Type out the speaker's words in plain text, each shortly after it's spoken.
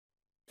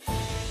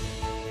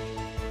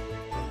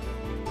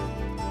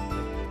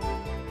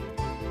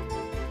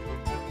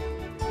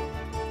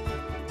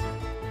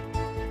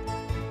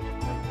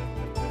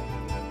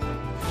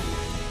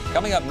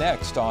Coming up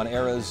next on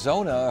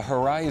Arizona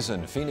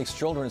Horizon, Phoenix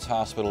Children's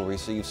Hospital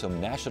received some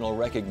national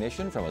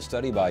recognition from a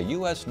study by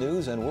U.S.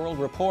 News and World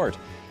Report.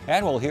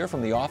 And we'll hear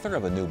from the author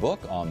of a new book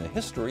on the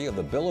history of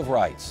the Bill of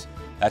Rights.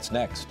 That's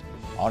next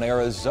on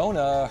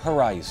Arizona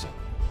Horizon.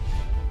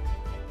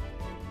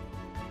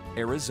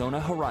 Arizona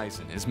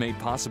Horizon is made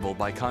possible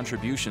by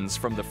contributions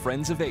from the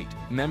Friends of Eight,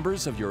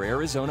 members of your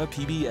Arizona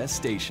PBS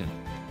station.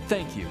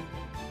 Thank you.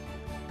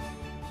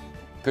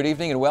 Good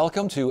evening and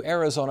welcome to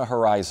Arizona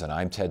Horizon.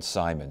 I'm Ted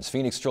Simons.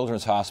 Phoenix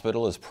Children's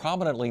Hospital is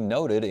prominently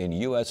noted in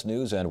U.S.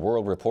 News and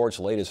World Report's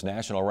latest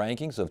national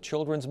rankings of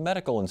children's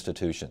medical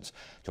institutions.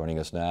 Joining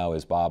us now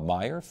is Bob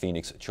Meyer,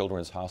 Phoenix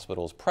Children's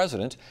Hospital's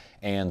president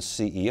and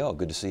CEO.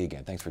 Good to see you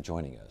again. Thanks for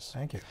joining us.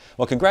 Thank you.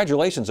 Well,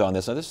 congratulations on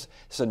this. Now, this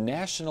is a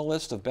national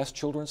list of best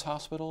children's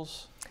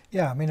hospitals?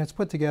 Yeah, I mean, it's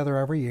put together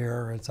every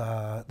year.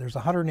 There's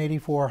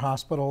 184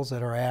 hospitals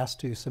that are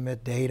asked to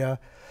submit data,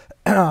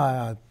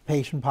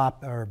 patient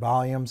or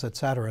volumes, et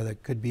cetera,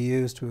 that could be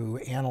used to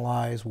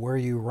analyze where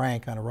you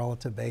rank on a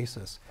relative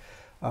basis.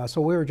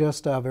 So we were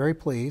just very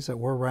pleased that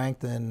we're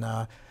ranked in,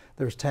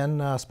 there's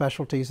 10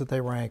 specialties that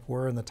they rank.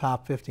 We're in the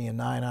top 50 in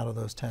 9 out of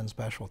those 10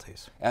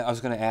 specialties. I was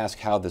going to ask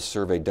how this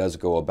survey does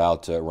go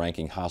about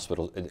ranking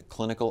hospitals.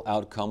 Clinical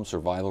outcomes,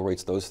 survival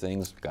rates, those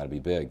things got to be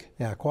big.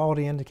 Yeah,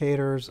 quality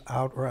indicators,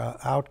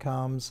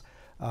 outcomes,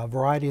 a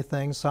variety of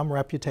things, some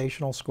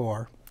reputational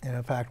score. And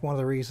in fact, one of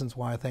the reasons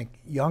why I think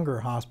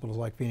younger hospitals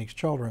like Phoenix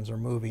Children's are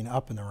moving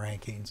up in the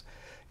rankings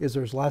is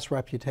there's less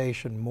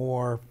reputation,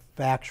 more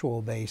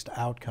factual-based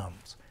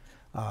outcomes,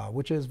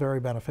 which is very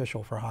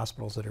beneficial for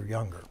hospitals that are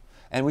younger.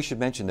 And we should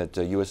mention that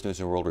U.S. News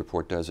and World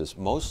Report does this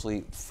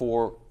mostly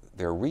for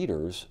their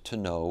readers to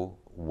know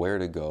where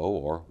to go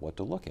or what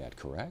to look at,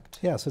 correct?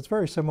 Yes, it's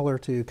very similar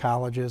to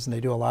colleges, and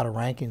they do a lot of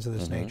rankings of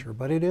this nature,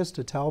 but it is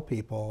to tell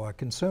people,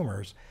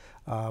 consumers,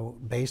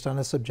 based on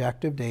the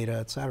subjective data,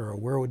 et cetera,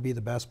 where would be the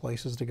best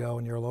places to go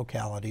in your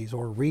localities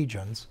or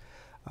regions,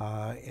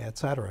 et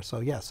cetera.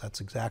 So yes,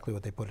 that's exactly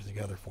what they put it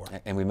together for.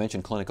 And we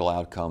mentioned clinical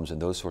outcomes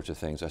and those sorts of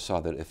things. I saw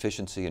that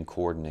efficiency and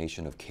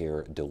coordination of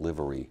care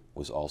delivery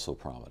was also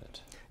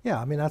prominent. Yeah,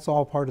 I mean, that's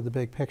all part of the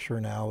big picture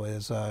now,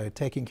 is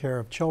taking care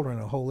of children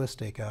in a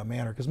holistic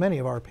manner, because many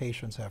of our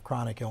patients have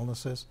chronic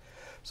illnesses,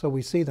 so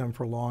we see them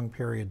for long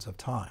periods of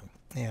time.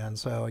 And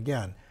so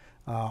again,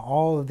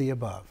 all of the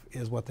above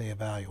is what they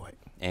evaluate.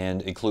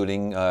 And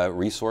including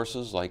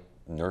resources like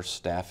nurse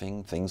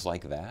staffing, things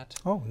like that?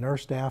 Oh,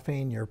 nurse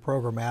staffing, your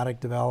programmatic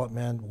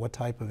development, what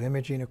type of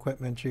imaging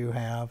equipment you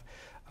have.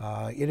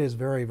 It is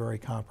very, very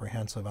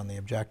comprehensive on the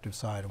objective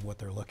side of what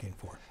they're looking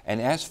for. And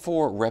as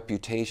for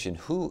reputation,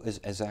 who is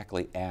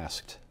exactly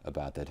asked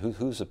about that?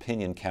 Whose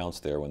opinion counts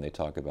there when they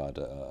talk about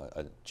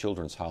a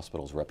children's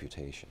hospital's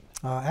reputation?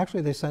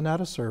 Actually, they send out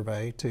a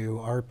survey to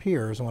our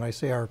peers, and when I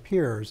say our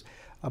peers,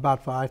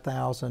 about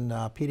 5,000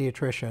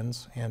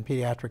 pediatricians and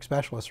pediatric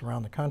specialists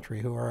around the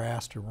country who are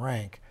asked to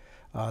rank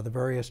the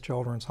various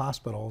children's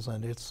hospitals,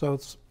 and it's a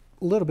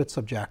little bit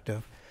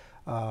subjective,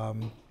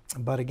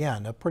 but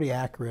again, a pretty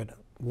accurate,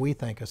 we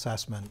think,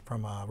 assessment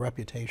from a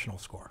reputational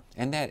score.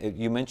 And that,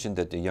 you mentioned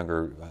that the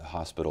younger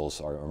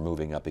hospitals are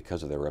moving up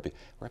because of their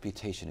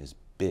reputation is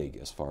big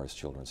as far as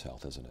children's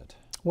health, isn't it?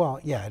 Well,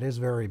 yeah, it is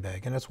very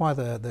big, and it's why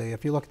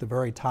if you look at the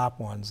very top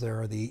ones,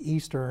 there are the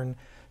Eastern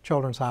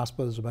Children's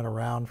Hospitals have been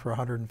around for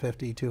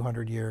 150,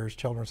 200 years,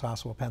 Children's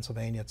Hospital of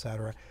Pennsylvania, et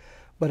cetera.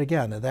 But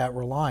again, that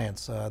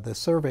reliance, the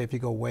survey, if you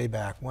go way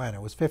back when,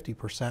 it was 50%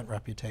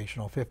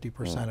 reputational,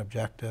 50%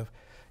 objective.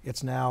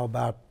 It's now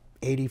about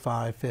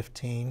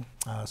 85-15,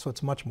 so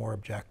it's much more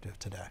objective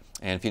today.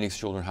 And Phoenix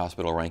Children's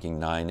Hospital ranking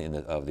 9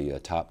 of the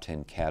top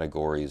 10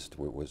 categories,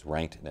 was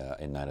ranked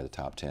in 9 of the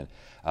top 10.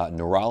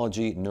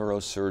 Neurology,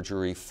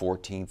 neurosurgery,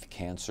 14th,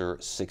 cancer,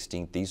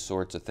 16th, these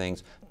sorts of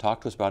things.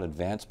 Talk to us about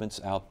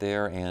advancements out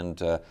there and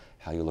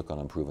how you look on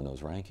improving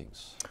those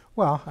rankings.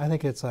 Well, I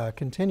think it's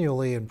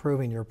continually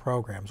improving your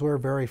programs. We're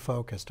very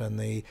focused, and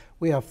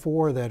we have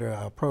 4 that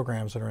are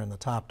programs that are in the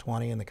top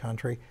 20 in the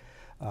country.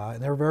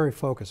 And they're very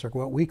focused. They're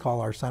what we call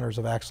our centers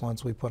of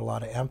excellence. We put a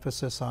lot of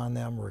emphasis on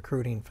them,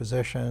 recruiting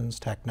physicians,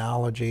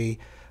 technology.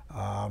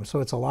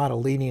 So it's a lot of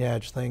leading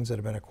edge things that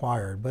have been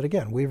acquired. But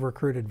again, we've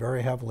recruited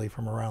very heavily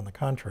from around the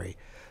country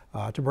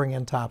to bring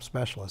in top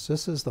specialists.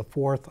 This is the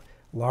 4th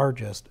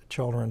largest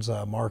children's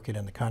market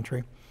in the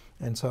country.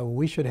 And so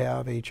we should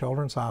have a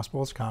children's hospital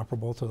that's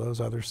comparable to those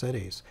other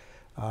cities.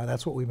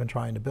 That's what we've been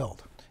trying to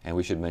build. And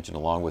we should mention,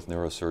 along with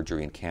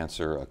neurosurgery and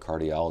cancer,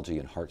 cardiology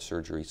and heart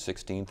surgery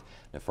 16th,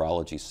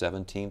 nephrology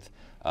 17th.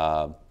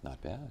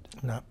 Not bad.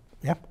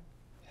 Yep.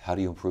 How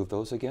do you improve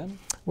those again?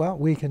 Well,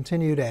 we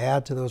continue to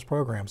add to those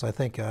programs. I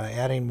think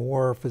adding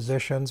more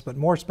physicians, but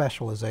more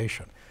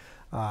specialization.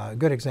 A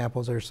good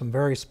example is there's some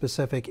very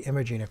specific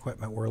imaging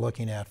equipment we're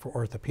looking at for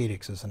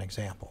orthopedics as an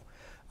example,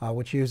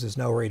 which uses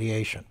no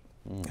radiation.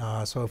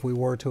 So if we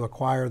were to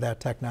acquire that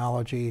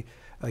technology,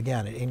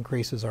 again, it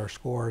increases our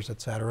scores,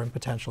 et cetera, and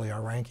potentially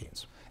our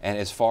rankings. And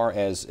as far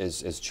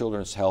as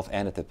Children's Health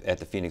and at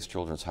the Phoenix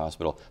Children's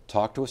Hospital,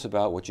 talk to us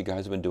about what you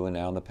guys have been doing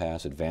now in the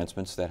past,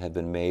 advancements that have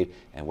been made,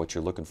 and what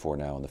you're looking for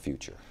now in the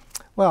future.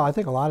 Well, I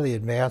think a lot of the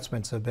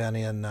advancements have been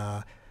in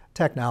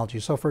technology.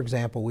 So, for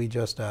example, we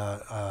just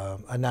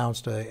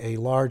announced a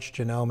large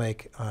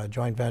genomic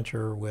joint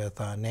venture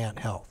with Nant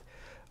Health.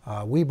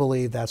 We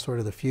believe that's sort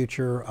of the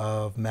future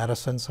of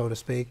medicine, so to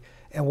speak,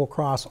 and we'll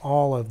cross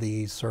all of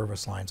these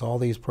service lines, all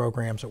these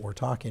programs that we're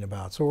talking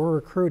about. So we're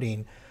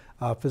recruiting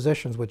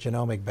physicians with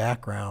genomic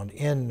background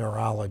in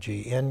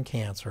neurology, in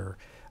cancer,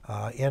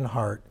 in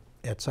heart,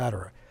 et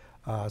cetera.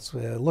 So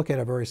look at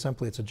it very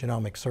simply, it's a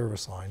genomic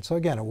service line. So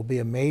again, it will be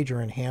a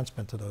major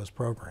enhancement to those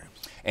programs.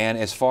 And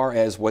as far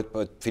as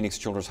what Phoenix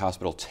Children's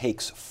Hospital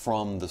takes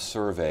from the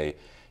survey,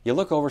 you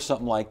look over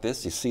something like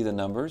this, you see the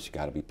numbers, you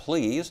got to be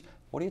pleased.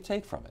 What do you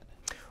take from it?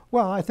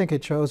 Well, I think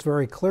it shows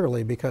very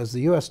clearly, because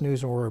the U.S.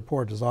 News and World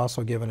Report has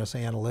also given us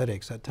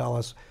analytics that tell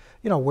us,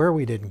 you know, where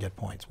we didn't get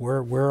points,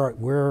 where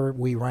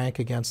we rank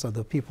against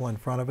the people in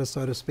front of us,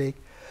 so to speak.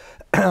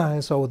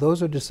 So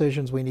those are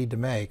decisions we need to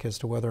make as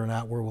to whether or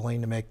not we're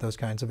willing to make those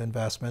kinds of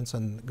investments.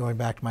 And going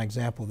back to my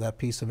example of that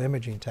piece of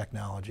imaging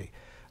technology,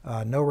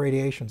 no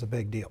radiation's a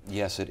big deal.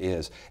 Yes, it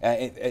is.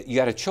 You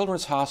got a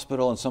children's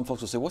hospital, and some folks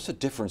will say, what's the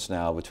difference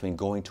now between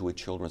going to a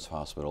children's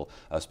hospital,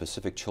 a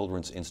specific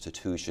children's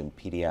institution,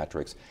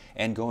 pediatrics,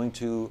 and going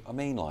to a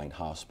mainline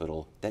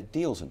hospital that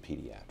deals in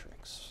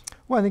pediatrics?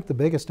 Well, I think the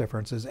biggest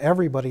difference is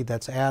everybody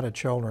that's at a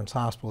children's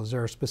hospital is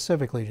there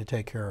specifically to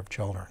take care of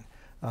children.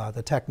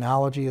 The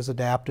technology is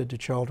adapted to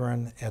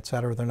children, et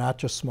cetera. They're not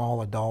just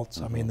small adults.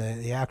 Mm-hmm. I mean,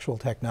 the actual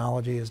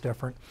technology is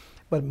different.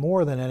 But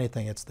more than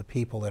anything, it's the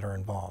people that are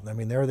involved. I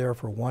mean, they're there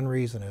for one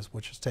reason,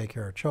 which is take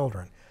care of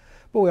children.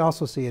 But we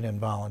also see it in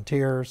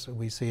volunteers.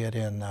 We see it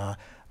in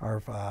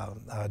our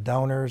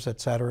donors, et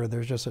cetera.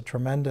 There's just a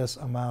tremendous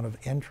amount of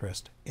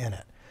interest in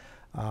it.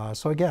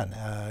 So again,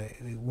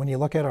 when you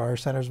look at our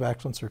centers of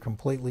excellence, they're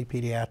completely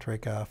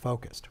pediatric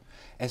focused.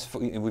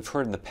 And we've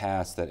heard in the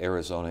past that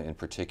Arizona in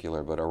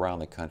particular, but around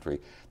the country,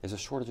 there's a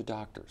shortage of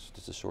doctors.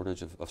 There's a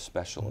shortage of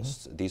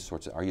specialists. Mm-hmm. These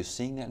sorts of, are you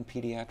seeing that in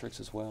pediatrics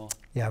as well?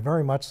 Yeah,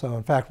 very much so.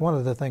 In fact, one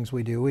of the things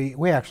we do,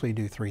 we actually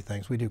do three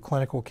things. We do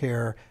clinical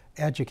care,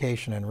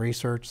 education, and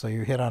research. So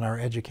you hit on our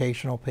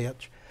educational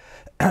pitch.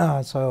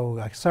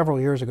 So several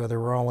years ago, there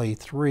were only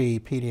 3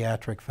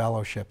 pediatric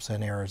fellowships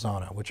in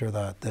Arizona, which are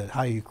the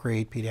how you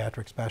create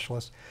pediatric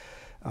specialists.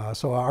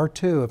 So our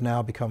 2 have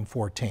now become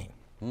 14.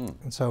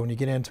 And so when you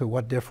get into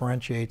what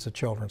differentiates a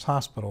children's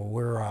hospital,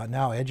 we're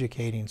now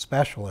educating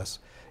specialists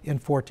in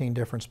 14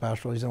 different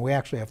specialties, and we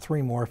actually have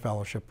 3 more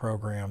fellowship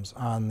programs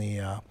on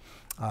the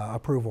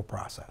approval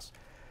process.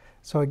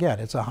 So again,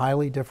 it's a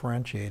highly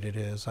differentiated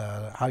is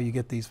how you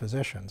get these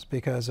physicians,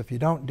 because if you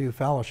don't do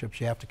fellowships,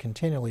 you have to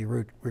continually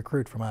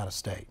recruit from out of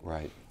state.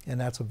 Right. And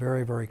that's a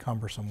very, very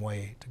cumbersome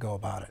way to go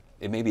about it.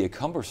 It may be a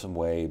cumbersome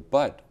way,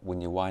 but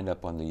when you wind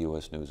up on the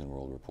U.S. News and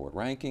World Report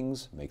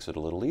rankings, makes it a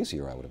little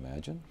easier, I would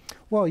imagine.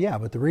 Well, yeah,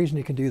 but the reason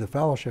you can do the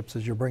fellowships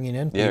is you're bringing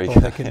in people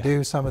that can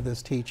do some of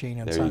this teaching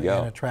and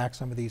attract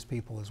some of these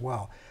people as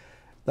well.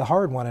 The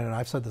hard one, and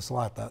I've said this a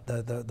lot,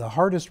 the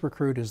hardest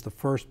recruit is the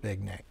first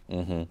big name.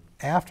 Mm-hmm.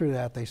 After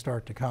that, they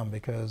start to come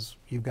because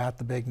you've got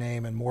the big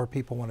name and more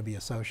people want to be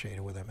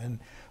associated with them. And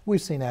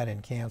we've seen that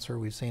in cancer,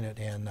 we've seen it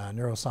in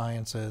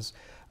neurosciences,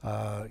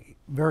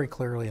 very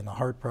clearly in the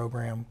heart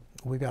program.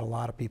 We've got a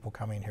lot of people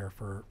coming here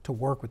to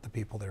work with the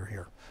people that are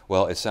here.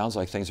 Well, it sounds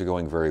like things are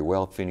going very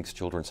well at Phoenix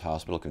Children's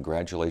Hospital.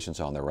 Congratulations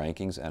on the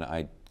rankings, and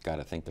I got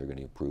to think they're going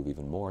to improve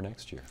even more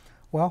next year.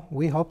 Well,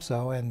 we hope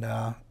so, and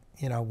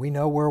you know, we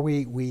know where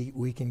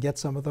we can get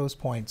some of those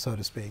points, so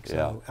to speak.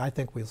 So I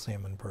think we'll see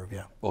them improve,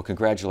 yeah. Well,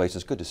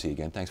 congratulations. Good to see you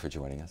again. Thanks for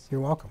joining us.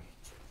 You're welcome.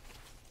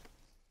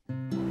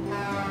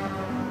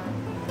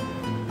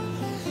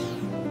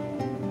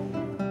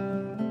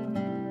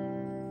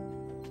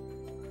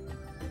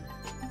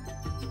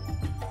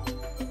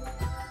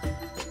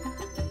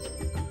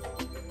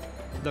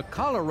 The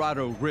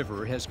Colorado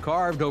River has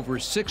carved over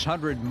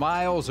 600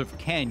 miles of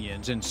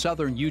canyons in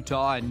southern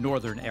Utah and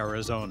northern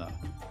Arizona.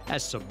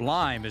 As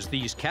sublime as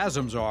these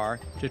chasms are,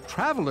 to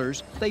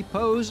travelers, they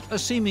pose a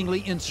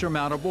seemingly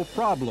insurmountable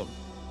problem.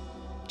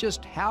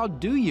 Just how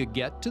do you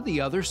get to the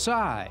other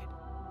side?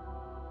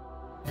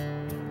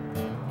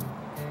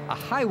 A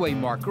highway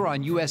marker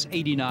on US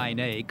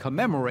 89A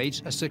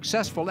commemorates a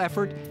successful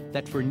effort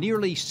that for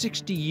nearly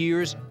 60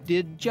 years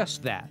did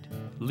just that,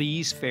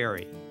 Lee's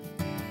Ferry.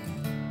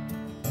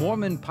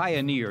 Mormon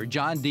pioneer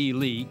John D.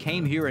 Lee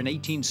came here in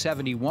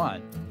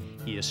 1871.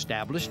 He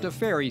established a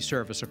ferry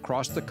service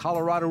across the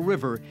Colorado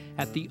River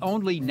at the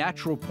only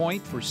natural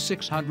point for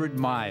 600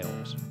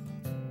 miles.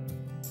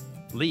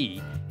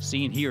 Lee,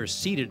 seen here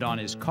seated on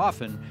his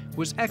coffin,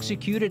 was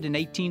executed in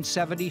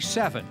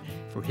 1877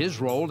 for his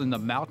role in the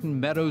Mountain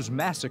Meadows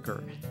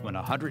Massacre, when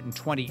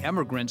 120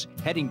 immigrants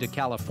heading to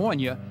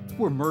California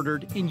were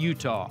murdered in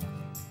Utah.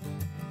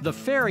 The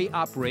ferry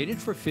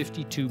operated for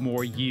 52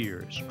 more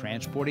years,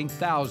 transporting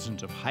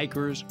thousands of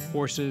hikers,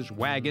 horses,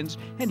 wagons,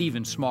 and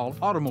even small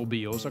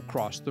automobiles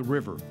across the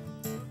river.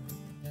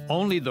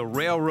 Only the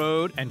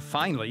railroad and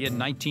finally in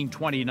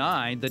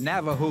 1929, the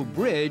Navajo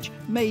Bridge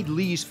made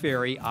Lee's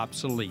Ferry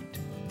obsolete.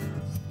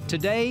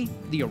 Today,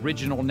 the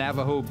original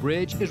Navajo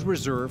Bridge is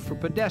reserved for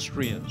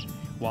pedestrians,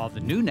 while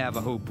the new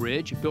Navajo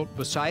Bridge, built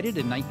beside it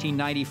in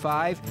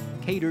 1995,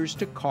 caters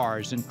to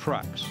cars and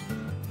trucks.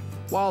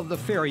 While the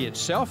ferry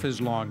itself is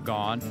long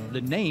gone,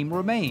 the name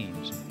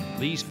remains.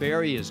 Lee's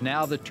Ferry is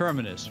now the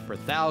terminus for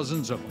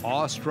thousands of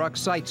awestruck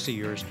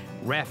sightseers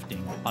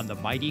rafting on the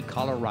mighty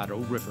Colorado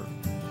River.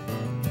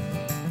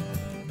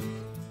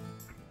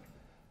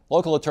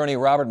 Local attorney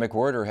Robert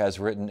McWhiter has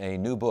written a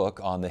new book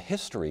on the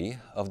history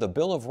of the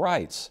Bill of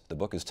Rights. The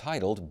book is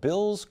titled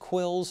Bills,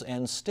 Quills,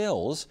 and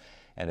Stills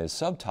and is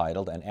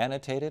subtitled An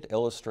Annotated,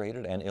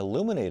 Illustrated, and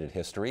Illuminated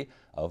History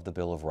of the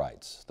Bill of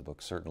Rights. The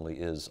book certainly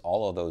is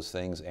all of those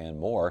things and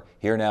more.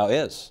 Here now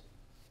is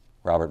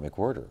Robert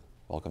McWhiter.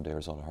 Welcome to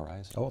Arizona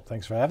Horizon. Oh,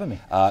 thanks for having me.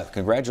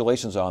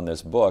 Congratulations on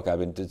this book. I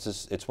mean,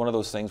 it's one of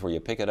those things where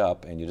you pick it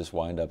up and you just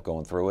wind up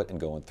going through it and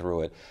going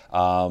through it.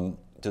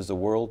 Does the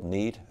world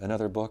need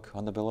another book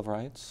on the Bill of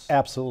Rights?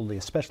 Absolutely,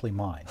 especially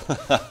mine.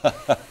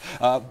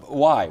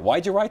 Why?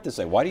 Why'd you write this?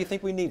 Why do you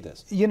think we need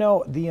this? You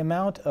know, the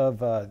amount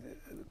of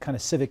kind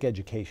of civic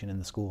education in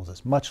the schools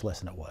is much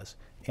less than it was.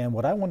 And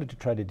what I wanted to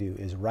try to do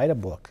is write a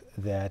book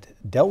that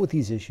dealt with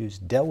these issues,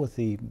 dealt with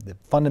the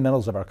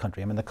fundamentals of our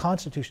country. I mean, the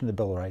Constitution and the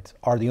Bill of Rights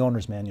are the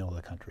owner's manual of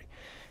the country.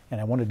 And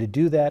I wanted to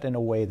do that in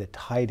a way that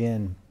tied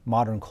in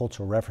modern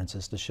cultural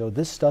references to show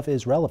this stuff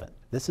is relevant.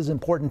 This is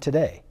important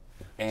today.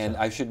 And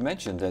I should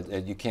mention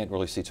that you can't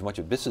really see too much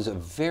of it. This is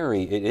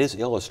it is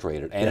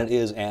illustrated and it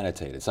is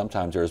annotated.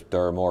 Sometimes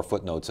there are more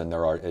footnotes than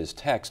there is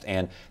text,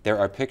 and there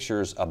are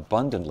pictures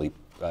abundantly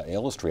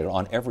illustrated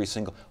on every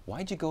single.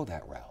 Why'd you go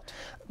that route?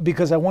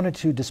 Because I wanted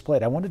to display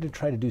it. I wanted to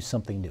try to do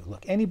something new.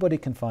 Look, anybody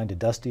can find a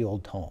dusty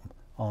old tome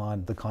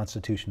on the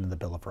Constitution and the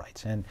Bill of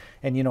Rights. And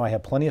you know, I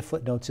have plenty of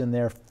footnotes in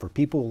there. For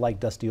people who like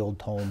dusty old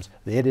tomes,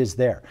 it is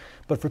there.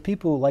 But for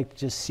people who like to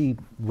just see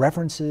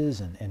references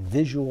and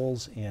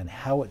visuals and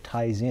how it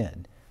ties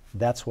in,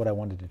 that's what I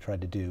wanted to try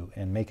to do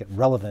and make it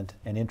relevant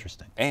and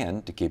interesting.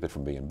 And to keep it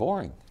from being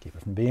boring. Keep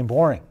it from being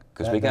boring.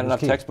 Because we got enough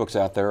textbooks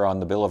out there on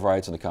the Bill of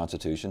Rights and the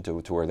Constitution to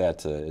where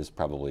that is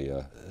probably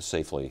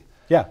safely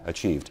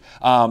achieved.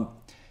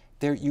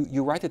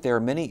 You write that there are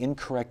many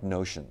incorrect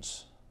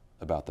notions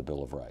about the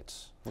Bill of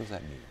Rights. What does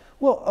that mean?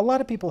 Well, a lot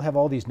of people have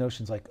all these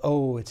notions like,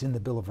 oh, it's in the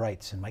Bill of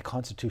Rights and my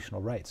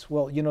constitutional rights.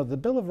 Well, you know, the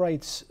Bill of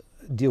Rights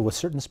deal with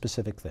certain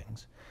specific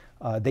things.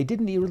 They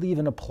didn't really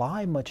even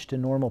apply much to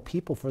normal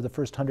people for the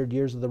first 100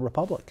 years of the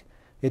Republic.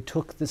 It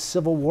took the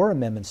Civil War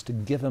amendments to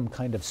give them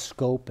kind of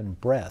scope and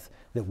breadth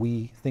that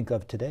we think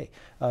of today.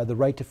 The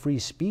right to free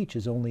speech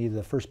is only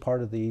the first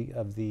part of the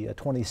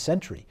 20th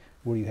century,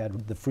 where you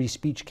had the free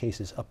speech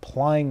cases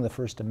applying the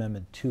First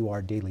Amendment to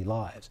our daily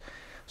lives.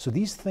 So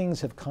these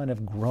things have kind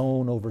of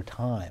grown over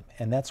time,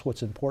 and that's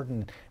what's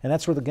important, and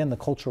that's where, again, the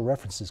cultural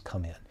references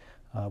come in.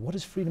 What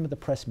does freedom of the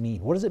press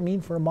mean? What does it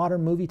mean for a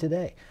modern movie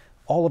today?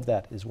 All of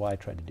that is why I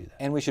tried to do that.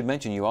 And we should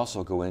mention you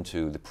also go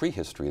into the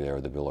prehistory there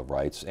of the Bill of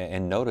Rights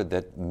and noted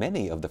that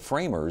many of the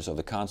framers of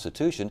the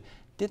Constitution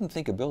didn't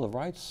think a Bill of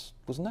Rights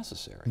was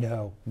necessary.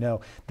 No,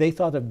 no. They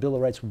thought a Bill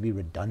of Rights would be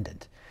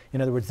redundant.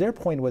 In other words, their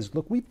point was,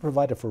 look, we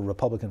provided for a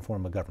Republican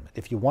form of government.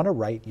 If you want a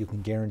right, you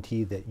can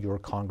guarantee that your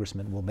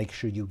congressman will make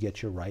sure you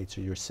get your rights,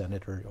 or your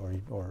Senate,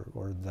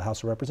 or the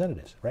House of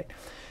Representatives, right?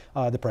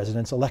 The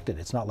president's elected.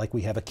 It's not like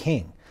we have a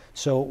king.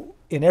 So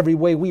in every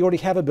way, we already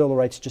have a Bill of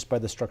Rights just by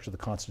the structure of the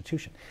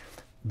Constitution.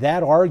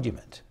 That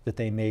argument that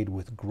they made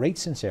with great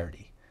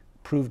sincerity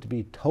proved to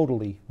be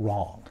totally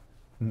wrong.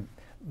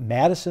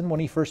 Madison, when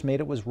he first made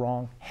it, was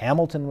wrong.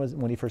 Hamilton,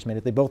 when he first made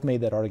it, they both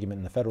made that argument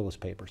in the Federalist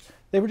Papers.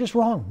 They were just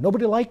wrong.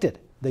 Nobody liked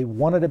it. They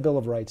wanted a Bill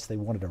of Rights. They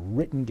wanted a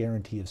written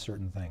guarantee of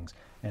certain things,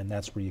 and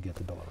that's where you get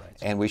the Bill of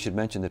Rights. And we should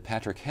mention that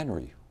Patrick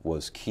Henry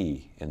was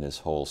key in this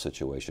whole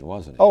situation,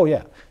 wasn't he? Oh,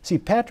 yeah. See,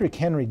 Patrick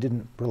Henry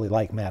didn't really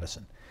like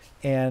Madison.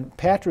 And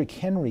Patrick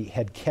Henry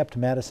had kept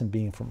Madison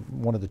being from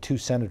one of the two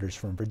senators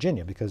from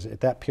Virginia, because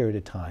at that period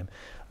of time,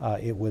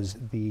 it was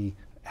the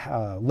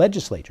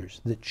legislatures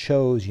that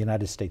chose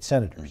United States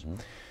senators. Mm-hmm.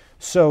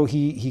 So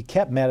he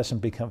kept Madison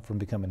from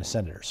becoming a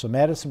senator. So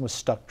Madison was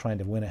stuck trying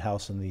to win a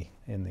house in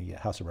the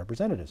House of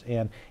Representatives.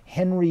 And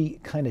Henry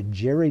kind of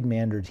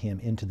gerrymandered him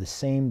into the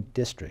same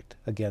district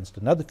against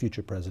another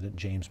future president,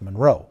 James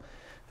Monroe,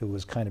 who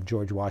was kind of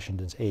George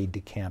Washington's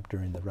aide-de-camp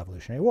during the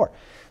Revolutionary War.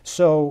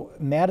 So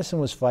Madison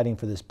was fighting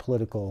for his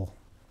political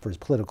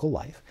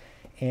life.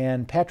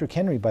 And Patrick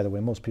Henry, by the way,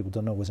 most people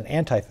don't know, was an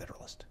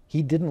anti-federalist.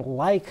 He didn't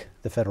like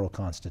the federal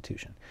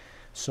Constitution.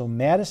 So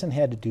Madison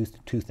had to do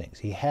two things.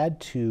 He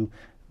had to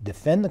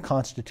defend the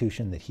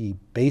Constitution that he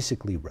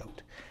basically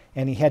wrote,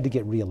 and he had to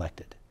get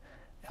reelected,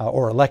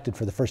 or elected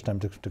for the first time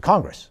to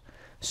Congress.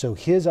 So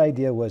his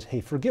idea was, hey,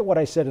 forget what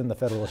I said in the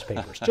Federalist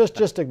Papers.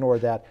 Just ignore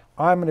that.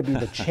 I'm going to be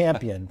the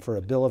champion for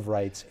a Bill of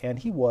Rights. And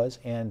he was,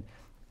 and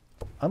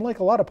unlike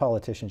a lot of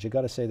politicians, you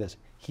got to say this,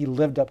 he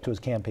lived up to his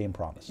campaign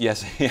promise.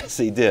 Yes, yes,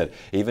 he did.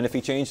 Even if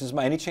he changed his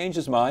mind, he changed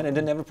his mind and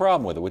didn't have a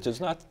problem with it, which is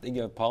not,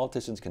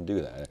 politicians can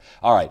do that.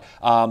 All right.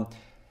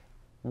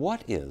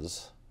 What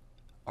is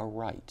a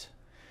right?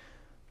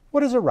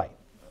 What is a right?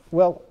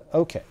 Well,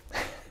 okay.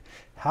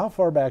 How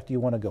far back do you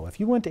want to go? If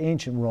you went to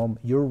ancient Rome,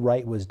 your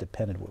right was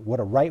dependent. What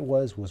a right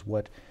was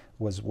what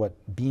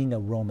being a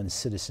Roman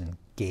citizen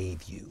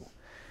gave you.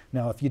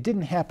 Now, if you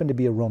didn't happen to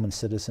be a Roman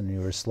citizen and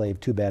you were a slave,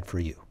 too bad for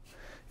you.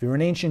 If you were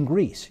in ancient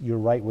Greece, your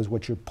right was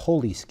what your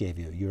polis gave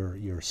you,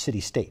 your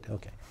city-state.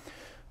 Okay.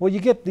 Well, you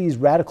get these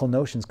radical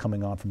notions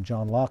coming on from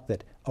John Locke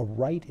that a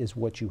right is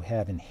what you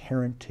have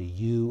inherent to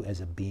you as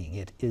a being.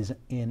 It is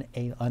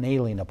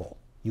unalienable.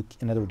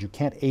 In other words, you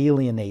can't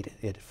alienate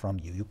it from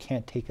you. You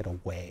can't take it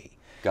away.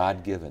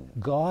 God-given.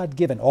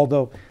 God-given,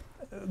 although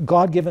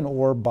God-given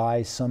or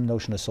by some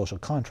notion of social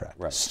contract.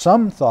 Right.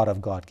 Some thought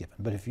of God-given,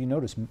 but if you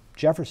notice,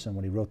 Jefferson,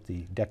 when he wrote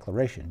the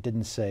Declaration,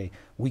 didn't say,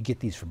 we get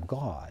these from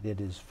God. It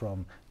is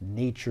from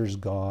nature's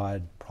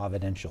God,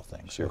 providential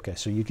things. Sure. Okay,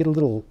 so you get a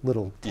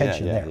little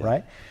tension there,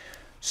 right?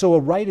 So a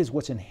right is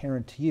what's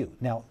inherent to you.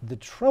 Now, the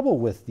trouble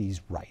with these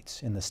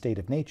rights in the state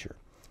of nature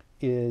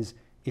is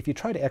if you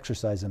try to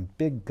exercise them,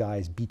 big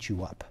guys beat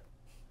you up.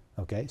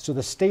 Okay, so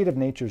the state of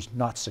nature is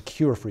not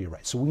secure for your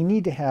rights. So we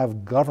need to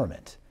have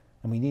government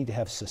and we need to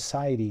have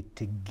society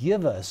to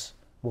give us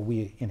what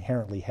we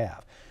inherently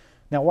have.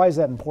 Now, why is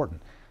that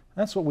important?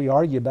 That's what we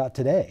argue about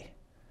today.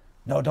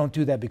 No, don't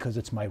do that because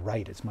it's my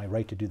right. It's my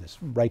right to do this,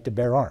 right to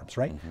bear arms,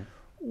 right? Mm-hmm.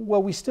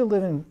 Well, we still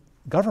live in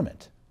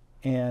government,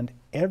 and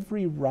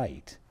every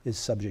right is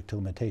subject to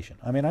limitation.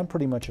 I mean, I'm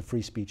pretty much a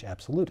free speech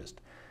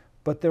absolutist,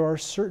 but there are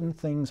certain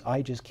things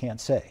I just can't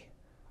say.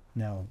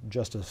 Now,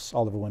 Justice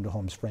Oliver Wendell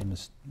Holmes'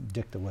 famous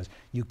dicta was,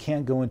 you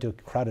can't go into a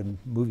crowded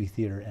movie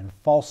theater and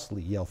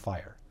falsely yell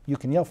fire. You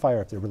can yell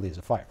fire if there really is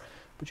a fire,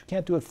 but you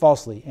can't do it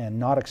falsely and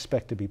not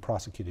expect to be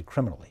prosecuted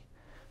criminally.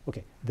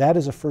 Okay, that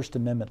is a First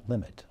Amendment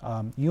limit.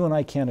 You and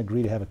I can't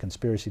agree to have a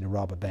conspiracy to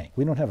rob a bank.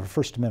 We don't have a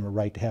First Amendment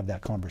right to have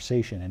that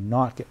conversation and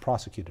not get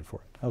prosecuted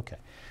for it. Okay,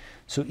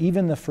 so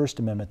even the First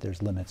Amendment,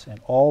 there's limits, and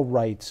all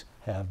rights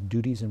have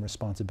duties and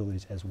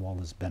responsibilities as well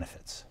as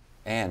benefits.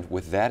 And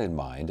with that in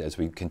mind, as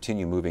we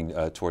continue moving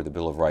toward the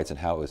Bill of Rights and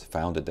how it was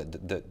founded,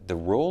 the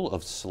role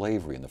of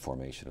slavery in the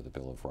formation of the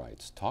Bill of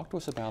Rights. Talk to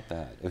us about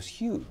that. It was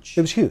huge.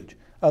 It was huge.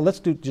 Let's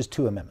do just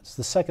two amendments.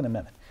 The Second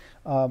Amendment.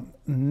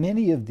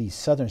 Many of the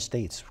southern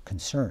states'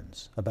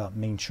 concerns about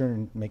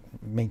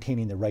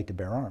maintaining the right to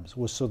bear arms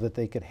was so that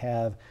they could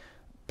have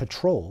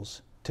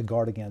patrols to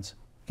guard against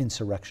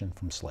insurrection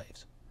from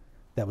slaves.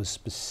 That was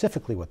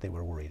specifically what they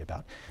were worried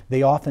about.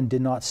 They often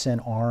did not send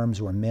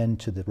arms or men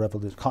to the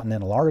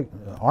Continental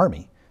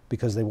Army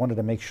because they wanted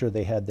to make sure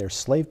they had their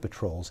slave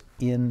patrols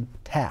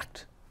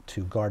intact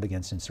to guard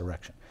against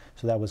insurrection.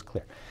 So that was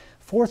clear.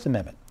 Fourth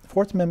Amendment.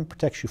 Fourth Amendment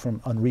protects you from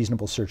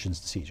unreasonable searches and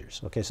seizures.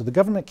 Okay, so the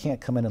government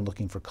can't come in and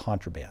looking for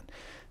contraband.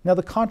 Now,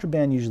 the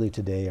contraband usually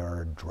today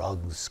are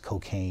drugs,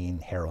 cocaine,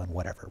 heroin,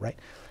 whatever, right?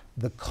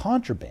 The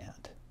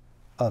contraband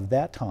of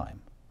that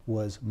time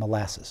was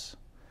molasses.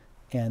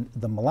 And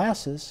the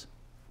molasses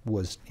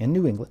was in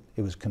New England.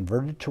 It was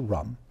converted to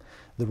rum.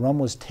 The rum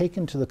was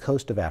taken to the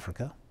coast of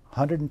Africa.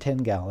 110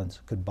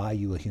 gallons could buy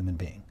you a human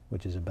being,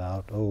 which is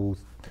about,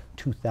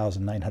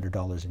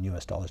 $2,900 in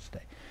US dollars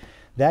today.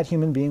 That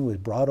human being was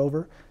brought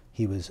over.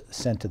 He was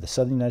sent to the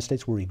southern United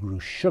States where he grew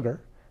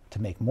sugar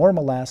to make more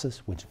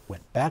molasses, which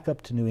went back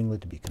up to New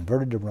England to be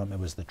converted to rum. It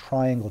was the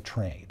triangle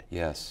trade.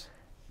 Yes.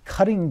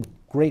 Cutting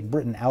Great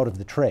Britain out of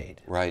the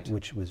trade, right,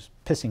 which was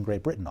pissing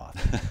Great Britain off.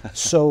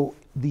 So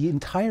the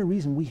entire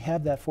reason we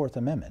have that Fourth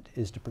Amendment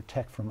is to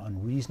protect from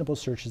unreasonable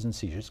searches and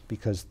seizures,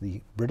 because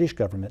the British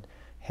government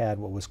had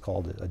what was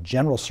called a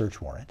general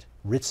search warrant,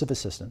 writs of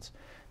assistance,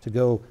 to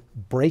go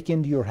break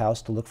into your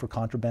house to look for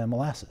contraband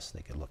molasses.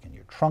 They could look in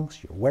your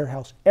trunks, your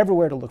warehouse,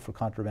 everywhere to look for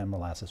contraband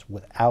molasses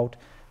without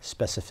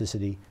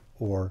specificity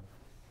or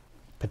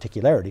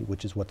particularity,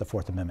 which is what the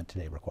Fourth Amendment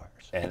today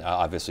requires. And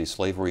obviously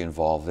slavery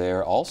involved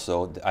there.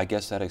 Also, I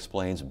guess that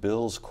explains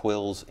bills,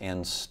 quills,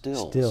 and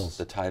stills,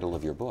 the title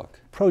of your book.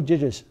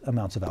 Prodigious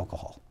amounts of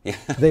alcohol. Yeah.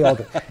 They all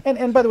do.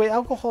 And by the way,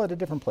 alcohol at a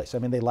different place. I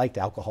mean, they liked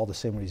alcohol the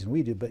same reason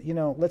we do, but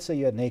let's say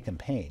you had an ache and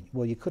pain.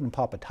 Well, you couldn't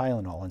pop a Tylenol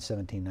in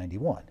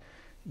 1791.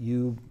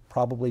 You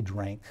probably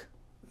drank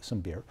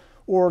some beer.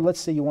 Or let's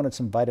say you wanted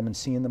some vitamin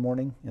C in the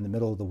morning in the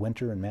middle of the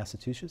winter in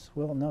Massachusetts.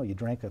 Well, no, you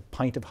drank a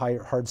pint of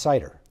hard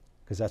cider,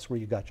 because that's where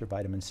you got your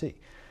vitamin C.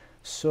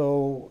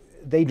 So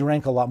they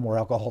drank a lot more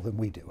alcohol than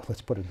we do,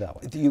 let's put it that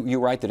way. You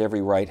write that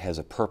every right has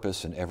a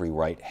purpose and every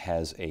right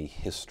has a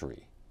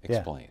history.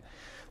 Explain. Yeah.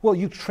 Well,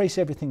 you trace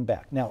everything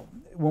back. Now,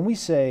 when we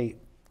say,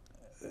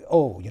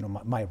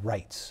 my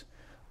rights,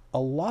 a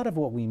lot of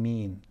what we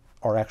mean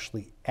are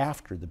actually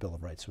after the Bill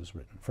of Rights was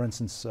written. For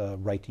instance,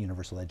 right to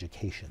universal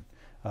education.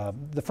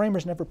 The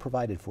framers never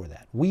provided for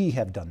that. We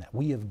have done that.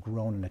 We have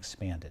grown and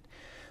expanded.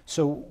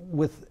 So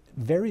with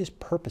various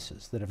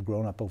purposes that have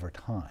grown up over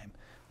time,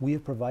 we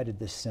have provided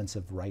this sense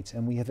of rights,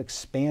 and we have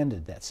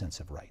expanded that sense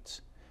of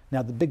rights.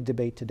 Now, the big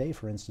debate today,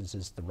 for instance,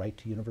 is the right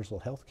to universal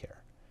health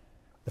care.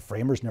 The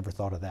framers never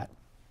thought of that.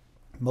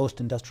 Most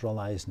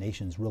industrialized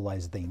nations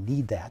realize they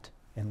need that,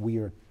 and we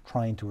are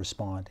trying to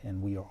respond,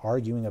 and we are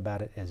arguing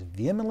about it as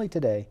vehemently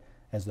today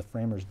as the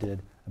framers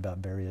did about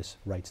various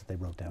rights that they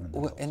wrote down in the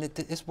bills. And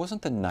it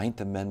wasn't the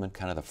Ninth Amendment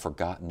kind of the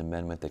forgotten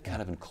amendment that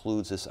kind of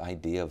includes this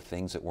idea of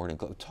things that weren't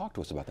included? Talk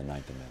to us about the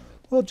Ninth Amendment.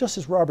 Well,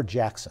 Justice Robert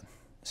Jackson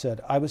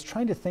said, I was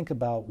trying to think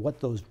about what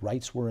those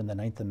rights were in the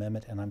Ninth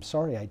Amendment, and I'm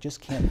sorry, I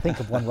just can't think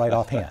of one right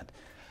offhand.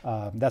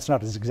 That's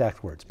not his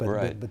exact words,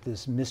 but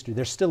this mystery,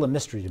 there's still a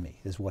mystery to me,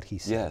 is what he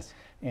said. Yes.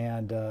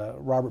 And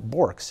Robert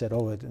Bork said,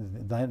 oh,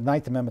 the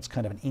Ninth Amendment's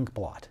kind of an ink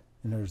blot.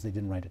 In other words, they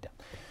didn't write it down.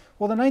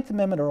 Well, the Ninth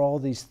Amendment are all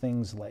these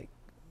things like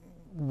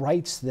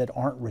rights that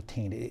aren't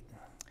retained.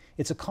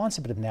 It's a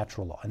concept of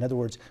natural law. In other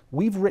words,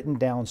 we've written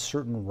down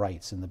certain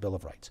rights in the Bill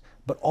of Rights,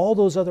 but all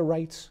those other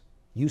rights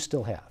you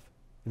still have.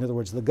 In other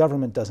words, the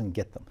government doesn't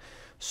get them.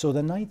 So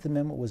the Ninth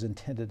Amendment was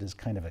intended as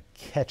kind of a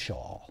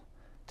catch-all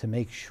to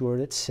make sure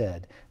it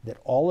said that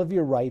all of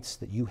your rights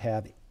that you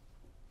have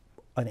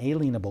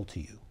unalienable to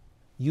you,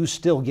 you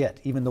still get,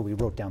 even though we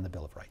wrote down the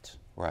Bill of Rights.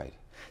 Right.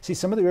 See,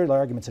 some of the early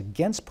arguments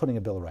against putting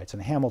a Bill of Rights,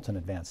 and Hamilton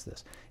advanced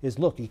this, is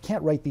look, you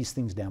can't write these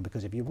things down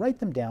because if you write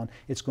them down,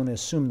 it's going to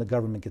assume the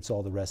government gets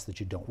all the rest that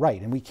you don't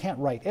write, and we can't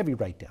write every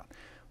right down.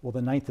 Well,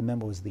 the Ninth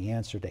Amendment was the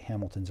answer to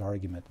Hamilton's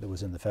argument that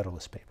was in the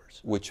Federalist Papers.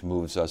 Which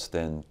moves us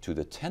then to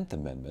the 10th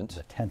Amendment.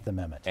 The 10th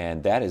Amendment.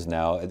 And that is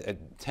now,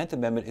 10th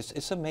Amendment,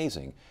 it's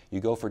amazing. You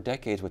go for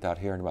decades without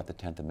hearing about the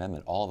 10th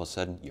Amendment. All of a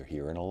sudden, you're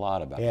hearing a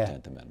lot about the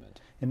 10th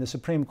Amendment. In the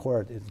Supreme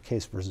Court, in the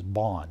case versus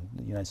Bond,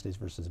 the United States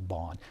versus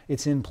Bond,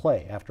 it's in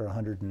play after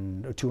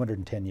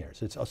 210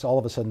 years. It's all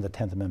of a sudden the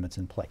 10th Amendment's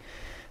in play.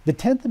 The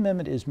 10th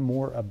Amendment is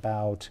more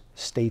about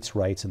states'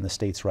 rights and the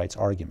states' rights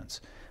arguments.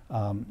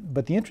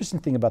 But the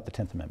interesting thing about the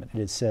 10th Amendment,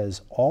 it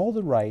says all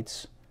the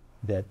rights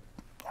that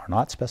are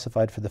not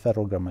specified for the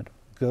federal government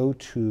go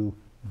to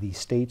the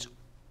states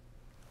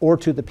or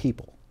to the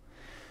people.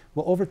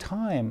 Well, over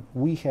time,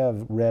 we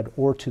have read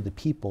or to the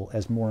people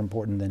as more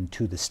important than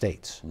to the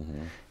states.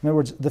 Mm-hmm. In other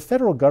words, the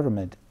federal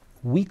government,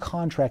 we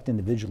contract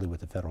individually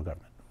with the federal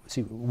government.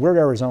 See, we're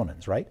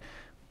Arizonans, right?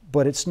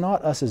 But it's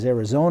not us as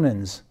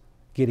Arizonans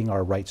getting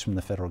our rights from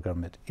the federal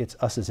government. It's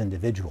us as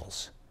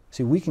individuals.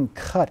 See, we can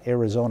cut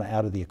Arizona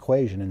out of the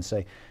equation and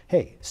say,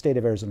 hey, state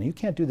of Arizona, you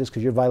can't do this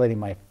because you're violating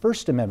my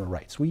First Amendment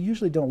rights. We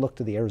usually don't look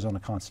to the Arizona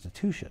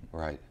Constitution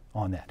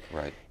on that.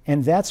 Right.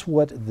 And that's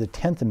what the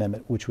 10th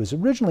Amendment, which was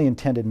originally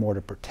intended more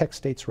to protect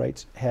states'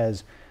 rights,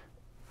 has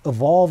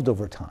evolved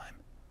over time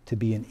to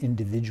be an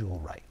individual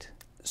right.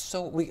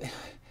 So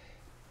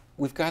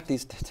we've got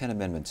these 10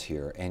 amendments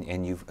here,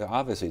 and you've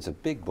obviously, it's a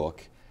big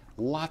book,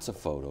 lots of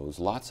photos,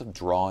 lots of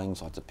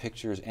drawings, lots of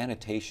pictures,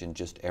 annotation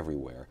just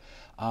everywhere.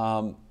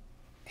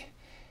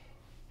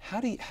 How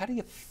do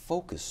you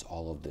focus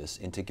all of this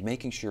into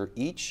making sure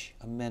each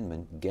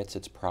amendment gets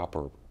its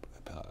proper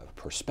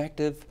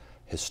perspective,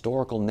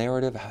 historical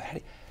narrative?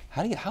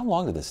 How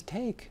long did this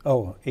take?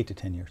 Oh, 8 to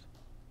 10 years.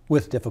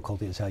 With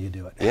difficulty is how you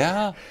do it.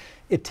 Yeah.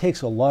 It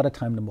takes a lot of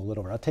time to mull it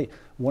over. I'll tell you,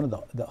 one of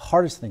the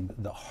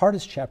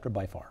hardest chapter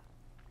by far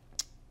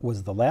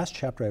was the last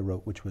chapter I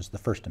wrote, which was the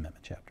First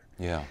Amendment chapter.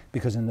 Yeah.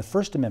 Because in the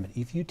First Amendment,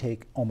 if you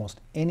take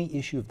almost any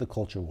issue of the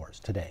culture wars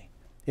today,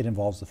 it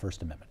involves the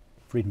First Amendment.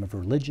 Freedom of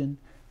religion,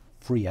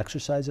 free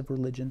exercise of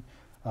religion,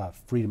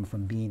 freedom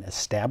from being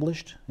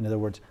established. In other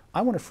words,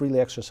 I want to freely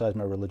exercise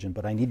my religion,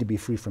 but I need to be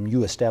free from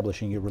you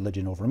establishing your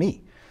religion over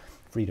me.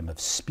 Freedom of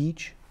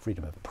speech,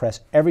 freedom of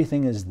press,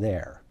 everything is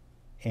there.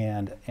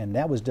 And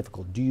that was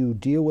difficult. Do you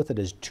deal with it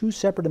as two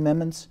separate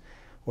amendments,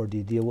 or do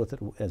you deal with it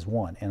as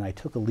one? And I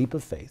took a leap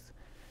of faith,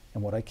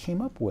 and what I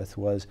came up with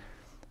was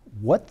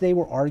what they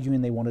were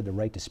arguing they wanted the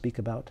right to speak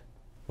about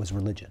was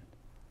religion.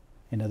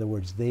 In other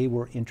words, they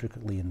were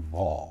intricately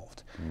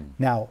involved.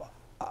 Now,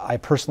 I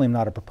personally am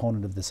not a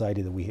proponent of this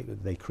idea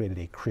that they created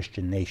a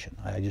Christian nation.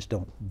 I just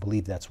don't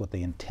believe that's what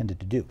they intended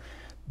to do.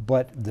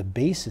 But the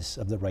basis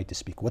of the right to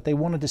speak, what they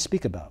wanted to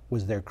speak about,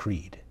 was their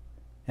creed.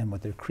 And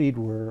what their creed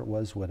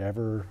was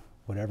whatever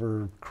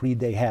creed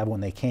they had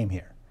when they came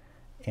here.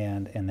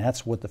 And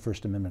that's what the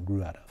First Amendment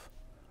grew out of.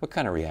 What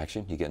kind of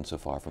reaction you getting so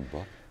far from the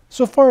book?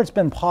 So far, it's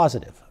been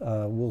positive.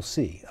 We'll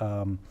see.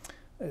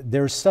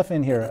 There's stuff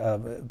in here,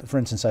 for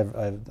instance,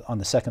 on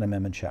the Second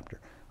Amendment chapter,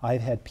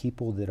 I've had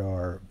people that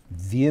are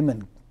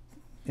vehement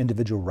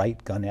individual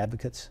right gun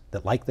advocates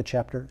that like the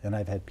chapter, and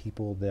I've had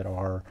people that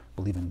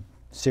believe in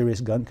serious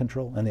gun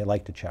control, and they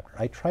like the chapter.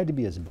 I tried to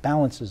be as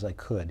balanced as I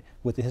could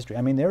with the history.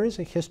 I mean, there is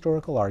a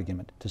historical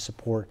argument to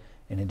support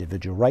an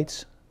individual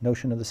rights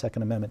notion of the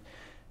Second Amendment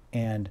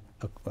and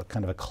a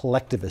kind of a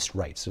collectivist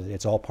right, so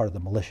it's all part of the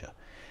militia.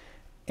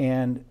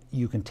 And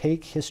you can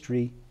take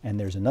history, and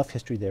there's enough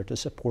history there to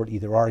support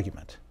either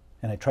argument.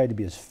 And I tried to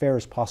be as fair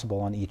as possible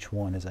on each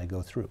one as I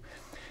go through.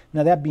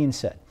 Now, that being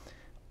said,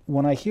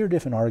 when I hear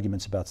different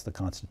arguments about the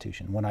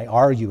Constitution, when I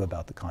argue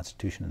about the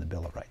Constitution and the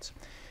Bill of Rights,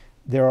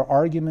 there are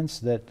arguments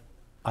that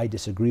I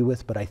disagree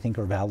with, but I think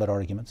are valid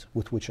arguments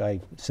with which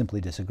I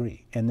simply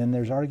disagree. And then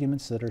there's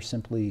arguments that are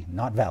simply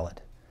not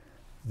valid.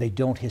 they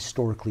don't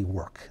historically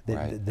work.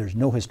 Right. There's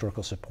no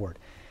historical support.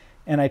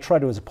 And I try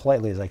to, as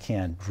politely as I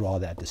can, draw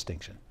that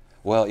distinction.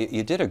 Well,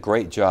 you did a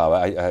great job.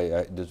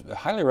 I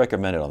highly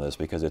recommend it on this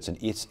because it's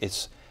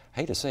I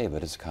hate to say it,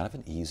 but it's kind of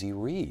an easy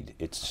read.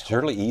 It's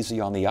certainly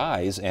easy on the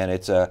eyes, and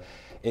it's a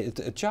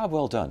job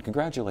well done.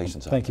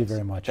 Congratulations on Thank you this.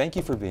 very much. Thank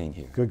you for being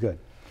here. Good.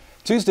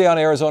 Tuesday on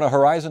Arizona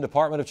Horizon,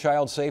 Department of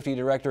Child Safety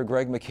Director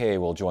Greg McKay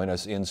will join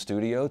us in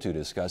studio to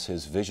discuss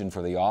his vision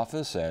for the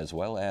office as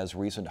well as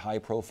recent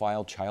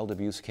high-profile child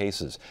abuse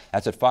cases.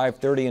 That's at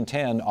 5:30 and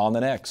 10 on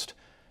the next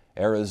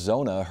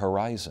Arizona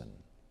Horizon.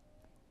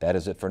 That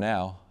is it for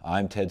now.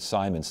 I'm Ted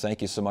Simons.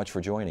 Thank you so much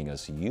for joining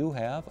us. You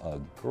have a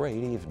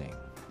great evening.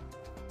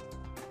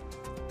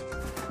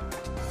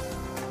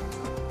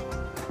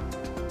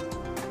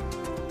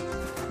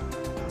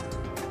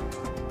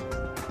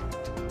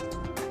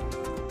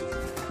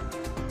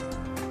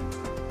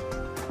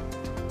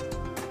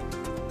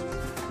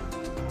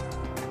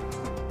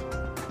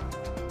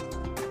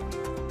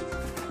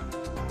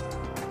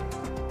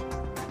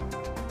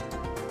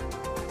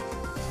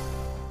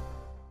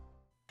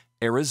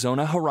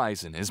 Arizona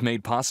Horizon is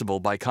made possible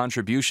by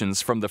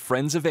contributions from the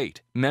Friends of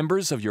 8,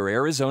 members of your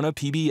Arizona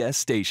PBS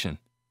station.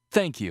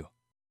 Thank you.